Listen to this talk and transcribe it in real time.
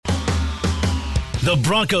The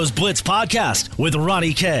Broncos Blitz Podcast with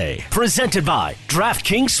Ronnie K. Presented by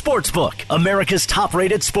DraftKings Sportsbook, America's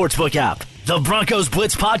top-rated sportsbook app. The Broncos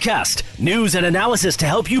Blitz Podcast. News and analysis to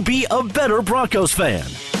help you be a better Broncos fan.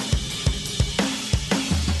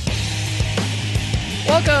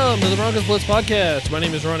 Welcome to the Broncos Blitz Podcast. My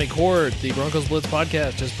name is Ronnie Cord. The Broncos Blitz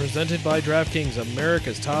Podcast is presented by DraftKings,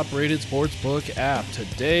 America's top-rated sportsbook app.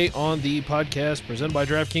 Today on the podcast presented by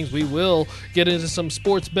DraftKings, we will get into some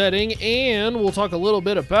sports betting, and we'll talk a little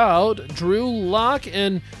bit about Drew Lock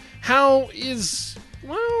and how is,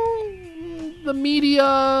 the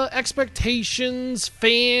media expectations,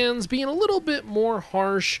 fans being a little bit more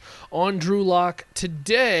harsh on Drew Lock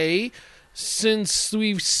today, since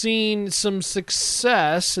we've seen some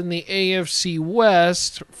success in the AFC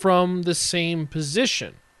West from the same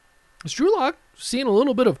position. Is Drew Lock seeing a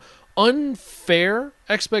little bit of unfair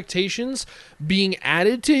expectations being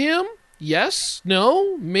added to him? Yes?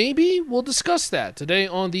 No? Maybe? We'll discuss that today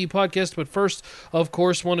on the podcast. But first, of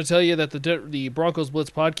course, want to tell you that the Broncos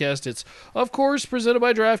Blitz podcast, it's, of course, presented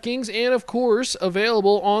by DraftKings and, of course,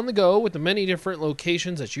 available on the go with the many different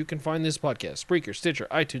locations that you can find this podcast. Spreaker, Stitcher,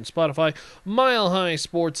 iTunes, Spotify,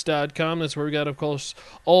 MileHighSports.com. That's where we got, of course,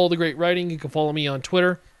 all the great writing. You can follow me on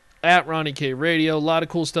Twitter at Ronnie K Radio. A lot of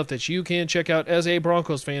cool stuff that you can check out as a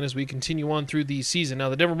Broncos fan as we continue on through the season. Now,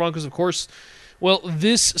 the Denver Broncos, of course, well,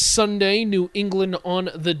 this Sunday, New England on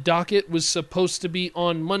the docket, was supposed to be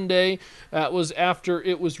on Monday. That was after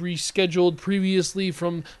it was rescheduled previously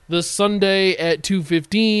from the Sunday at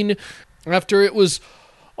 2:15, after it was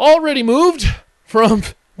already moved from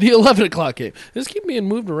the 11 o'clock game. This keeps being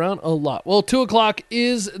moved around a lot. Well, 2 o'clock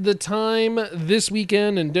is the time this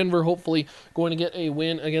weekend, and Denver hopefully going to get a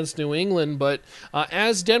win against New England. But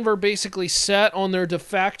as Denver basically sat on their de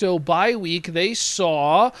facto bye week, they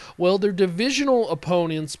saw, their divisional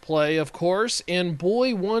opponents play, of course, and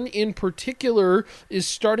boy, one in particular is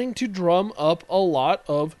starting to drum up a lot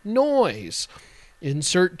of noise.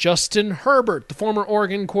 Insert Justin Herbert, the former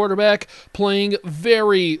Oregon quarterback, playing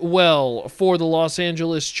very well for the Los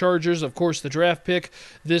Angeles Chargers. Of course, the draft pick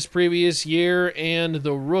this previous year, and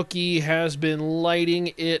the rookie has been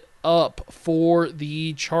lighting it up for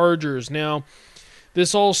the Chargers. Now,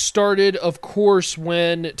 this all started, of course,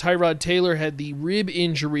 when Tyrod Taylor had the rib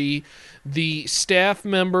injury. The staff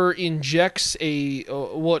member injects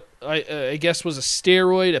what I guess was a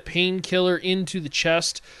steroid, a painkiller, into the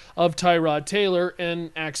chest of Tyrod Taylor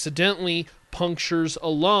and accidentally punctures a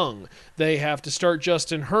lung. They have to start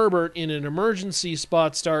Justin Herbert in an emergency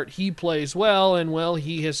spot start. He plays well, and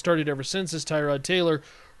he has started ever since as Tyrod Taylor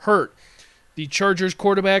hurt. The Chargers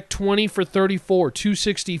quarterback, 20 for 34,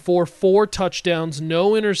 264, 4 touchdowns,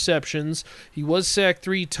 no interceptions. He was sacked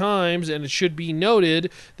 3 times, and it should be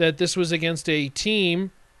noted that this was against a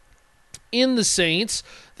team in the Saints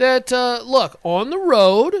that, look, on the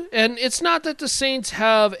road, and it's not that the Saints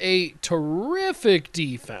have a terrific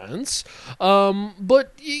defense,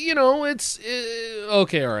 but, it's,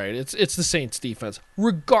 okay, all right, it's the Saints defense.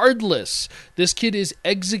 Regardless, this kid is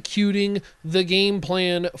executing the game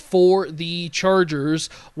plan for the Chargers.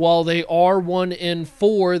 While they are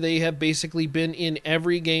 1-4, they have basically been in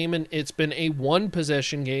every game, and it's been a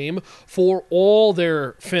one-possession game for all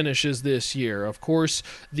their finishes this year. Of course,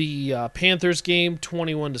 the Panthers game,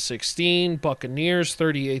 21-16, Buccaneers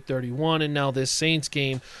 38-31, and now this Saints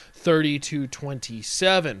game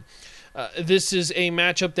 30-27. This is a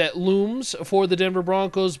matchup that looms for the Denver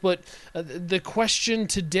Broncos, but the question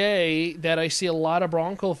today that I see a lot of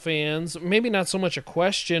Bronco fans, maybe not so much a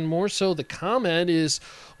question, more so the comment is,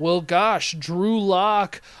 Drew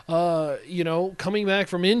Lock, coming back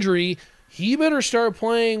from injury, he better start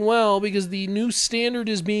playing well because the new standard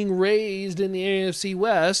is being raised in the AFC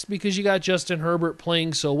West because you got Justin Herbert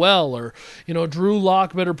playing so well. Or, Drew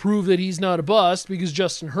Lock better prove that he's not a bust because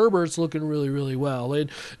Justin Herbert's looking really, really well. And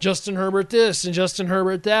Justin Herbert this and Justin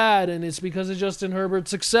Herbert that. And it's because of Justin Herbert's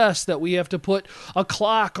success that we have to put a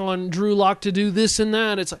clock on Drew Lock to do this and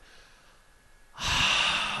that. It's like,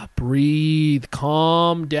 breathe,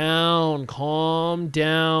 calm down.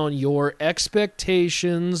 Your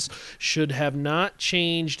expectations should have not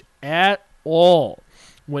changed at all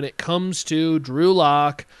when it comes to Drew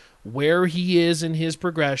Lock, where he is in his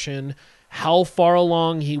progression, how far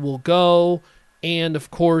along he will go, and of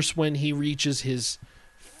course when he reaches his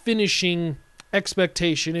finishing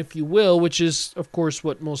expectation, if you will, which is of course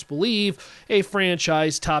what most believe, a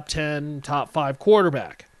franchise top 10, top 5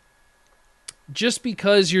 quarterback. Just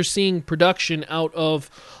because you're seeing production out of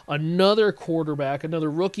another quarterback, another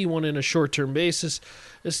rookie one in a short-term basis,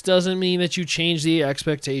 this doesn't mean that you change the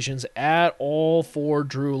expectations at all for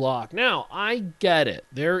Drew Lock. Now, I get it.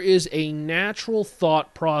 There is a natural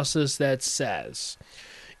thought process that says,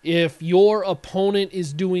 if your opponent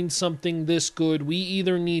is doing something this good, we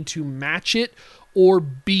either need to match it or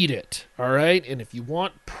beat it, all right? And if you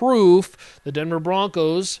want proof, the Denver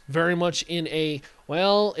Broncos very much in a,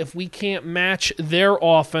 well, if we can't match their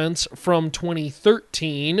offense from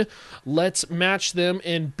 2013, let's match them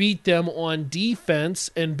and beat them on defense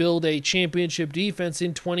and build a championship defense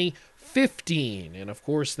in 2015. And of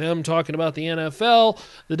course, them talking about the NFL,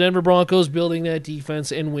 the Denver Broncos building that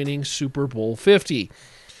defense and winning Super Bowl 50.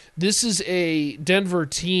 This is a Denver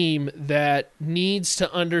team that needs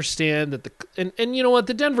to understand that and you know what,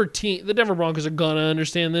 the Denver Broncos are gonna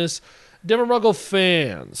understand this. Denver Bronco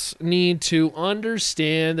fans need to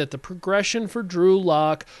understand that the progression for Drew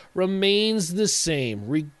Lock remains the same,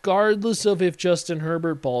 regardless of if Justin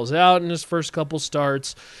Herbert balls out in his first couple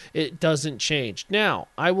starts. It doesn't change. Now,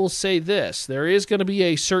 I will say this: there is going to be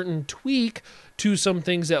a certain tweak to some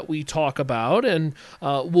things that we talk about, and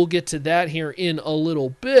we'll get to that here in a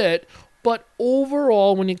little bit. But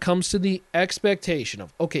overall, when it comes to the expectation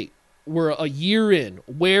of, okay, we're a year in,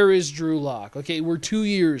 where is Drew Lock? Okay, we're 2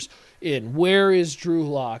 years in, where is Drew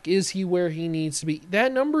Lock? Is he where he needs to be?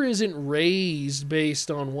 That number isn't raised based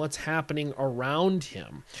on what's happening around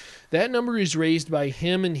him. That number is raised by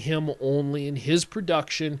him and him only, in his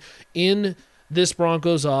production in this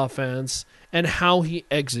Broncos offense and how he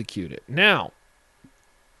executed. Now,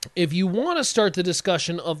 if you want to start the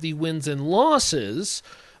discussion of the wins and losses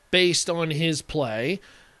based on his play,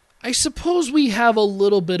 I suppose we have a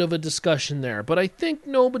little bit of a discussion there, but I think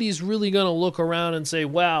nobody's really going to look around and say,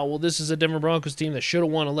 wow, well, this is a Denver Broncos team that should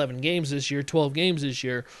have won 11 games this year, 12 games this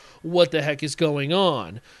year. What the heck is going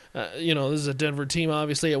on? This is a Denver team,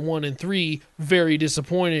 obviously, at 1-3, very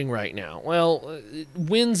disappointing right now. Well,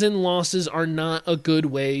 wins and losses are not a good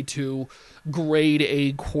way to grade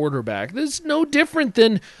a quarterback. This is no different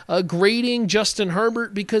than grading Justin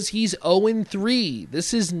Herbert because he's 0-3.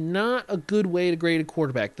 This is not a good way to grade a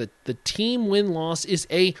quarterback. The team win-loss is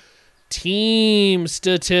a team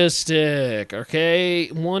statistic, okay?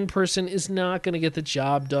 One person is not going to get the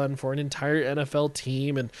job done for an entire NFL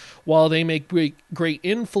team, and while they make great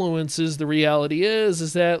influences, the reality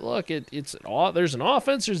is that, look, there's an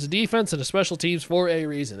offense, there's a defense, and a special teams for a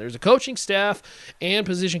reason. There's a coaching staff and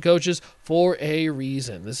position coaches for a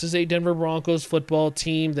reason. This is a Denver Broncos football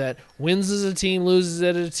team that wins as a team, loses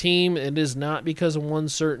as a team. It is not because of one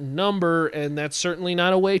certain number, and that's certainly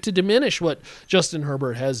not a way to diminish what Justin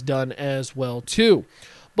Herbert has done as well too.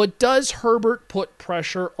 But does Herbert put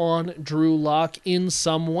pressure on Drew Lock in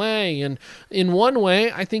some way? And in one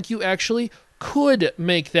way, I think you actually could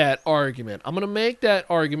make that argument. I'm going to make that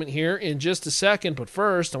argument here in just a second, but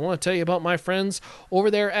first I want to tell you about my friends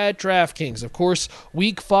over there at DraftKings. Of course,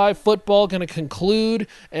 Week 5 football going to conclude,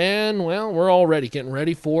 and, well, we're already getting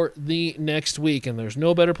ready for the next week, and there's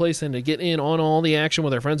no better place than to get in on all the action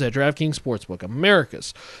with our friends at DraftKings Sportsbook,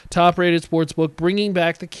 America's top-rated sportsbook, bringing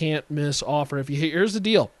back the can't-miss offer. Here's the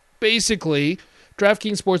deal. Basically,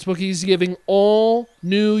 DraftKings Sportsbook is giving all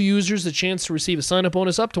new users a chance to receive a sign-up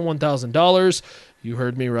bonus up to $1,000. You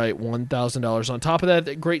heard me right, $1,000. On top of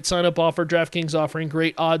that great sign-up offer, DraftKings offering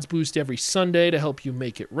great odds boost every Sunday to help you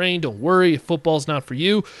make it rain. Don't worry if football's not for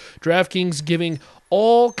you. DraftKings giving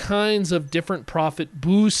all kinds of different profit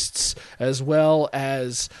boosts, as well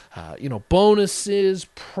as bonuses,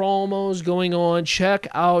 promos going on. Check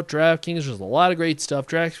out DraftKings. There's a lot of great stuff.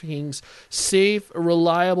 DraftKings, safe,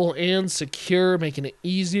 reliable, and secure, making it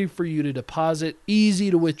easy for you to deposit, easy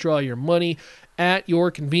to withdraw your money at your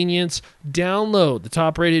convenience. Download the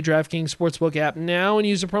top-rated DraftKings Sportsbook app now and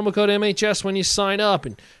use the promo code MHS when you sign up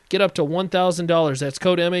and get up to $1,000. That's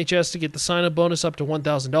code MHS to get the sign-up bonus up to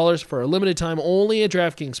 $1,000 for a limited time only at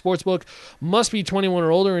DraftKings Sportsbook. Must be 21 or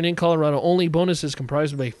older and in Colorado only. Bonus is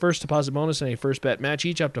comprised of a first deposit bonus and a first bet match,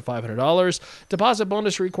 each up to $500. Deposit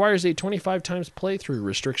bonus requires a 25 times playthrough.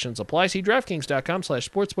 Restrictions apply. See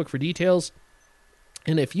DraftKings.com/sportsbook for details.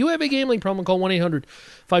 And if you have a gambling problem, call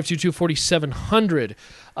 1-800-522-4700.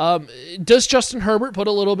 Does Justin Herbert put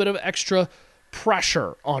a little bit of extra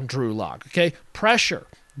pressure on Drew Lock? Okay, pressure.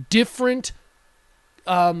 Different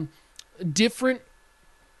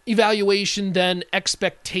evaluation than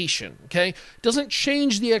expectation. Okay, doesn't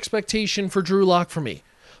change the expectation for Drew Lock for me,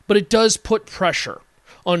 but it does put pressure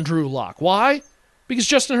on Drew Lock. Why? Because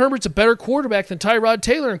Justin Herbert's a better quarterback than Tyrod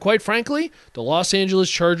Taylor, and quite frankly, the Los Angeles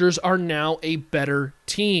Chargers are now a better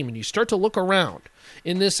team. And you start to look around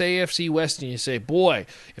in this AFC West and you say, boy,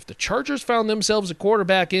 if the Chargers found themselves a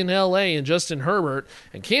quarterback in LA and Justin Herbert,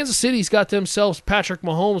 and Kansas City's got themselves Patrick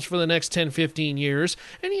Mahomes for the next 10, 15 years,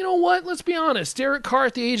 and you know what? Let's be honest. Derek Carr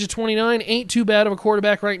at the age of 29 ain't too bad of a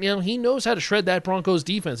quarterback right now. He knows how to shred that Broncos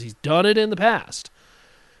defense. He's done it in the past.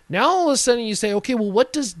 Now all of a sudden you say, okay, well,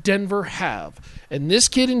 what does Denver have? And this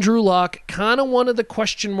kid in Drew Lock, kind of one of the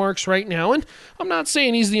question marks right now. And I'm not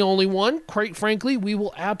saying he's the only one. Quite frankly, we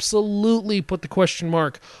will absolutely put the question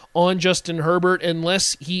mark on Justin Herbert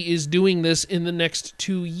unless he is doing this in the next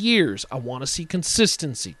 2 years. I want to see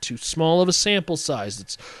consistency. Too small of a sample size.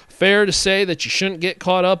 It's fair to say that you shouldn't get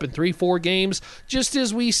caught up in 3-4 games, just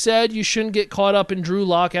as we said you shouldn't get caught up in Drew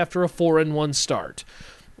Lock after a 4-1 start.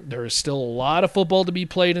 There is still a lot of football to be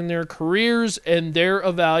played in their careers, and their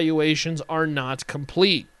evaluations are not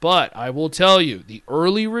complete. But I will tell you, the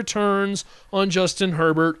early returns on Justin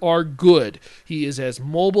Herbert are good. He is as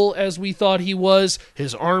mobile as we thought he was.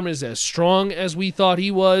 His arm is as strong as we thought he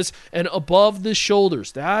was. And above the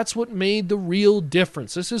shoulders, that's what made the real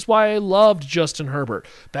difference. This is why I loved Justin Herbert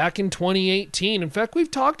back in 2018. In fact, we've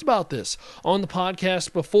talked about this on the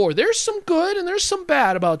podcast before. There's some good and there's some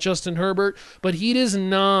bad about Justin Herbert, but he does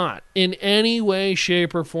not in any way,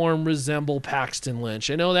 shape, or form resemble Paxton Lynch.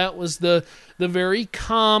 I know that was the very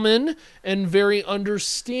common and very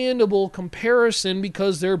understandable comparison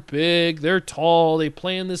because they're big, they're tall, they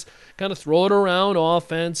play in this kind of throw it around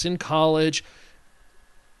offense in college.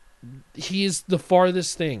 He's the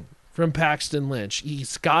farthest thing from Paxton Lynch.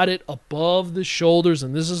 He's got it above the shoulders,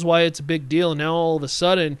 and this is why it's a big deal. And now all of a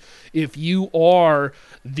sudden, if you are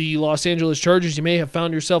the Los Angeles Chargers, you may have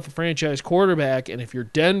found yourself a franchise quarterback, and if you're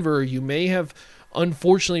Denver, you may have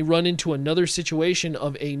unfortunately run into another situation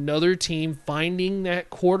of another team finding that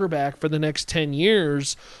quarterback for the next 10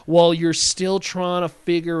 years while you're still trying to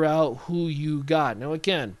figure out who you got. Now,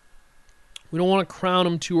 again, we don't want to crown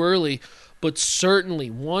them too early, but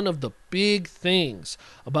certainly one of the big things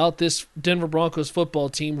about this Denver Broncos football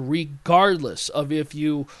team, regardless of if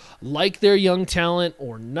you like their young talent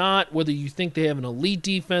or not, whether you think they have an elite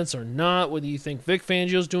defense or not, whether you think Vic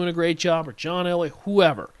Fangio's doing a great job or John Elway,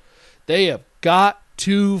 whoever, they have got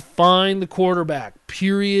to find the quarterback,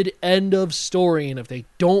 period, end of story. And if they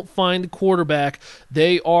don't find the quarterback,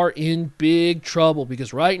 they are in big trouble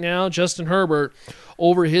because right now, Justin Herbert,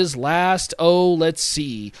 over his last,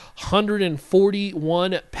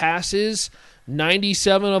 141 passes,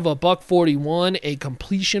 97 of a $141, a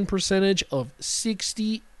completion percentage of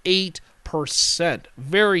 68%.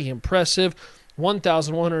 Very impressive.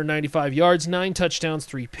 1,195 yards, 9 touchdowns,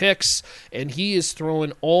 3 picks, and he is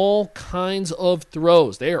throwing all kinds of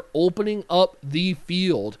throws. They are opening up the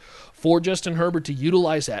field for Justin Herbert to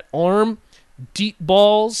utilize that arm, deep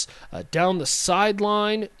balls, down the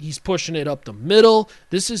sideline. He's pushing it up the middle.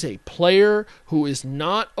 This is a player who is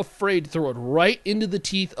not afraid to throw it right into the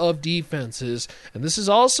teeth of defenses. And this is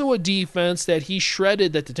also a defense that he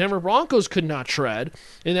shredded that the Denver Broncos could not shred,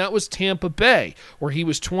 and that was Tampa Bay, where he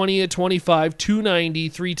was 20 of 25, 290,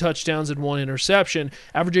 3 touchdowns and 1 interception,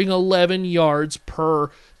 averaging 11 yards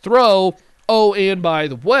per throw. Oh, and by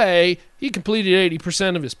the way, he completed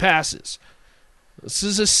 80% of his passes. This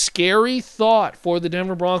is a scary thought for the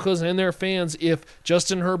Denver Broncos and their fans if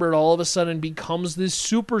Justin Herbert all of a sudden becomes this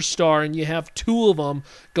superstar and you have 2 of them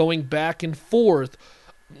going back and forth,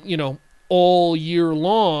 all year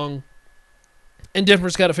long, and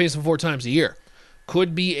Denver's got to face him 4 times a year.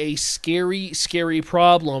 Could be a scary, scary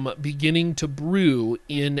problem beginning to brew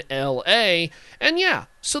in L.A. And yeah,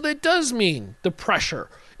 so that does mean the pressure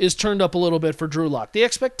is turned up a little bit for Drew Lock. The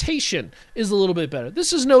expectation is a little bit better.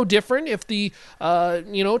 This is no different if the,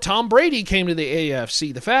 Tom Brady came to the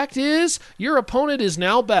AFC. The fact is, your opponent is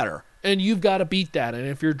now better, and you've got to beat that. And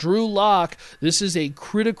if you're Drew Lock, this is a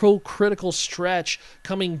critical stretch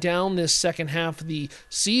coming down this second half of the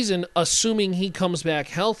season, assuming he comes back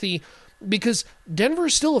healthy, because Denver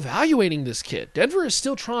is still evaluating this kid. Denver is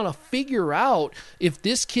still trying to figure out if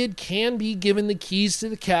this kid can be given the keys to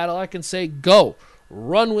the Cadillac and say, go,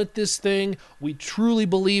 run with this thing. We truly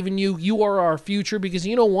believe in you. You are our future. Because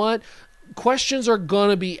you know what? Questions are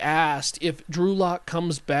going to be asked if Drew Lock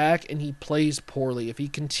comes back and he plays poorly. If he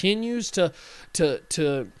continues to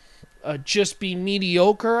just be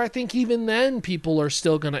mediocre, I think even then people are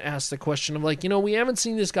still going to ask the question of we haven't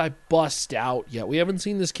seen this guy bust out yet. We haven't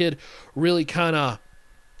seen this kid really kind of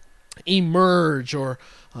emerge or,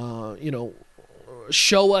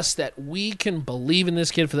 show us that we can believe in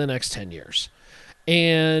this kid for the next 10 years.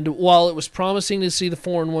 And while it was promising to see the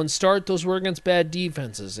 4-1 start, those were against bad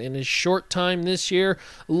defenses. In his short time this year,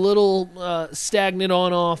 a little stagnant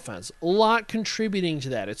on offense. A lot contributing to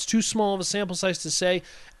that. It's too small of a sample size to say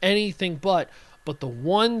anything but. But the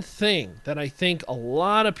one thing that I think a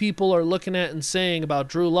lot of people are looking at and saying about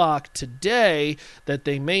Drew Lock today that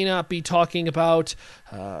they may not be talking about,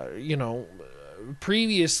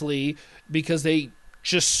 previously, because they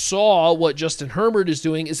just saw what Justin Herbert is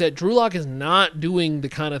doing, is that Drew Lock is not doing the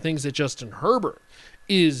kind of things that Justin Herbert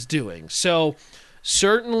is doing. So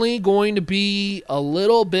certainly going to be a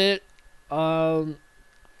little bit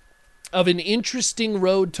of an interesting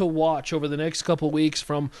road to watch over the next couple weeks,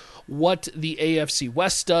 from what the AFC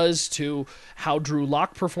West does to how Drew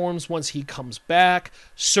Lock performs once he comes back.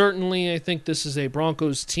 Certainly, I think this is a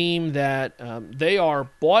Broncos team that they are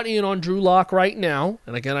bought in on Drew Lock right now.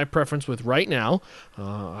 And again, I preference with right now.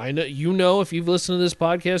 I know, if you've listened to this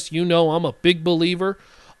podcast, I'm a big believer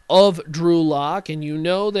of Drew Lock, and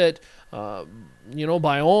that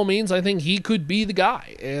by all means, I think he could be the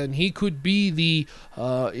guy, and he could be the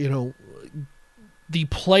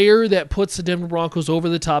player that puts the Denver Broncos over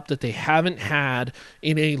the top that they haven't had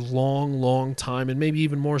in a long, long time, and maybe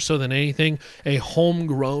even more so than anything, a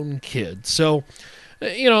homegrown kid. So,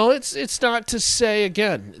 it's not to say,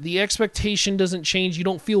 again, the expectation doesn't change. You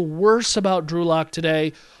don't feel worse about Drew Lock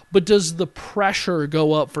today, but does the pressure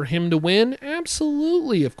go up for him to win?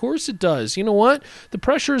 Absolutely. Of course it does. You know what? The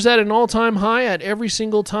pressure is at an all-time high at every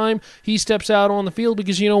single time he steps out on the field,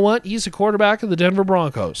 because you know what? He's the quarterback of the Denver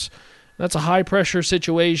Broncos. That's a high-pressure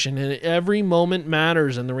situation, and every moment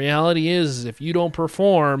matters. And the reality is, if you don't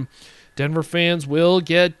perform, Denver fans will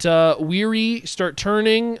get weary, start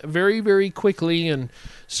turning very, very quickly. And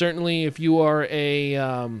certainly if you are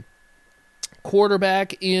a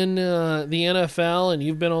quarterback in the NFL and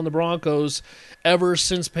you've been on the Broncos ever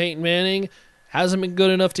since Peyton Manning, hasn't been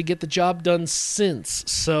good enough to get the job done since.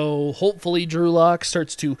 So hopefully Drew Lock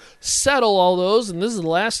starts to settle all those, and this is the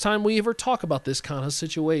last time we ever talk about this kind of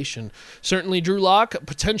situation. Certainly Drew Lock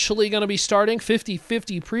potentially going to be starting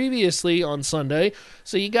 50-50 previously on Sunday,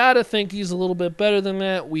 so you got to think he's a little bit better than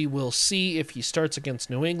that. We will see if he starts against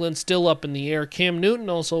New England. Still up in the air. Cam Newton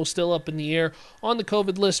also still up in the air on the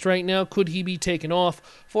COVID list right now. Could he be taken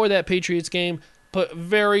off for that Patriots game? But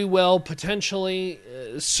very well, potentially,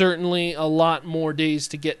 certainly a lot more days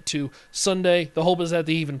to get to Sunday. The hope is that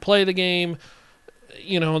they even play the game.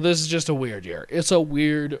 This is just a weird year. It's a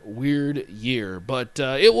weird, weird year. But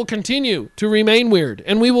it will continue to remain weird,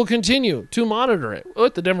 and we will continue to monitor it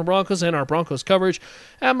with the Denver Broncos and our Broncos coverage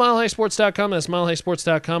at milehighsports.com. That's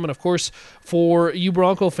milehighsports.com. And, of course, for you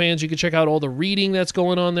Bronco fans, you can check out all the reading that's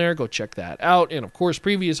going on there. Go check that out. And, of course,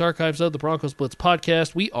 previous archives of the Broncos Blitz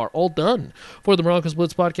podcast. We are all done for the Broncos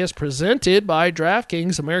Blitz podcast, presented by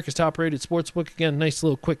DraftKings, America's top-rated sportsbook. Again, nice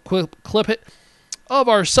little quick clip it of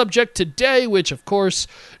our subject today, which, of course,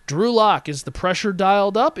 Drew Lock. Is the pressure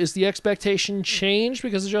dialed up? Is the expectation changed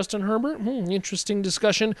because of Justin Herbert? Interesting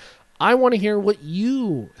discussion. I want to hear what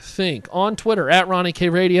you think on Twitter, at Ronnie K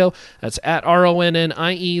Radio. That's at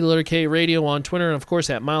RONNIE, Radio on Twitter, and, of course,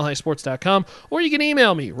 at milehighsports.com. Or you can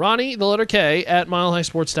email me, Ronnie, K, at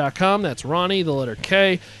milehighsports.com. That's Ronnie,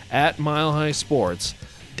 K, at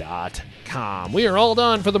milehighsports.com. We are all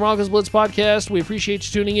done for the Broncos Blitz podcast. We appreciate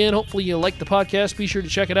you tuning in. Hopefully you like the podcast. Be sure to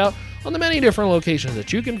check it out on the many different locations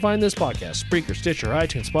that you can find this podcast: Spreaker, Stitcher,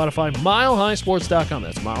 iTunes, Spotify, milehighsports.com.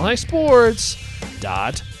 That's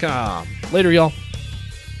milehighsports.com. Later, y'all.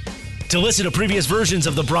 To listen to previous versions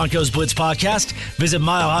of the Broncos Blitz podcast, visit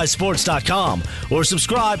milehighsports.com or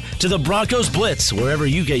subscribe to the Broncos Blitz wherever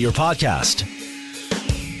you get your podcast.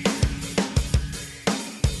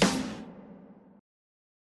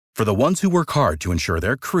 For the ones who work hard to ensure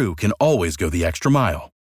their crew can always go the extra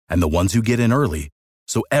mile, and the ones who get in early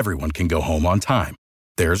so everyone can go home on time,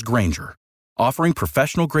 there's Grainger, offering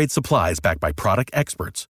professional-grade supplies backed by product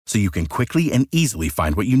experts so you can quickly and easily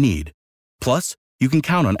find what you need. Plus, you can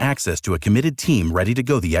count on access to a committed team ready to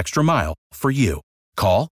go the extra mile for you.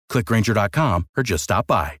 Call, click Grainger.com, or just stop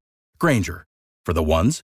by. Grainger, for the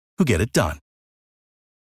ones who get it done.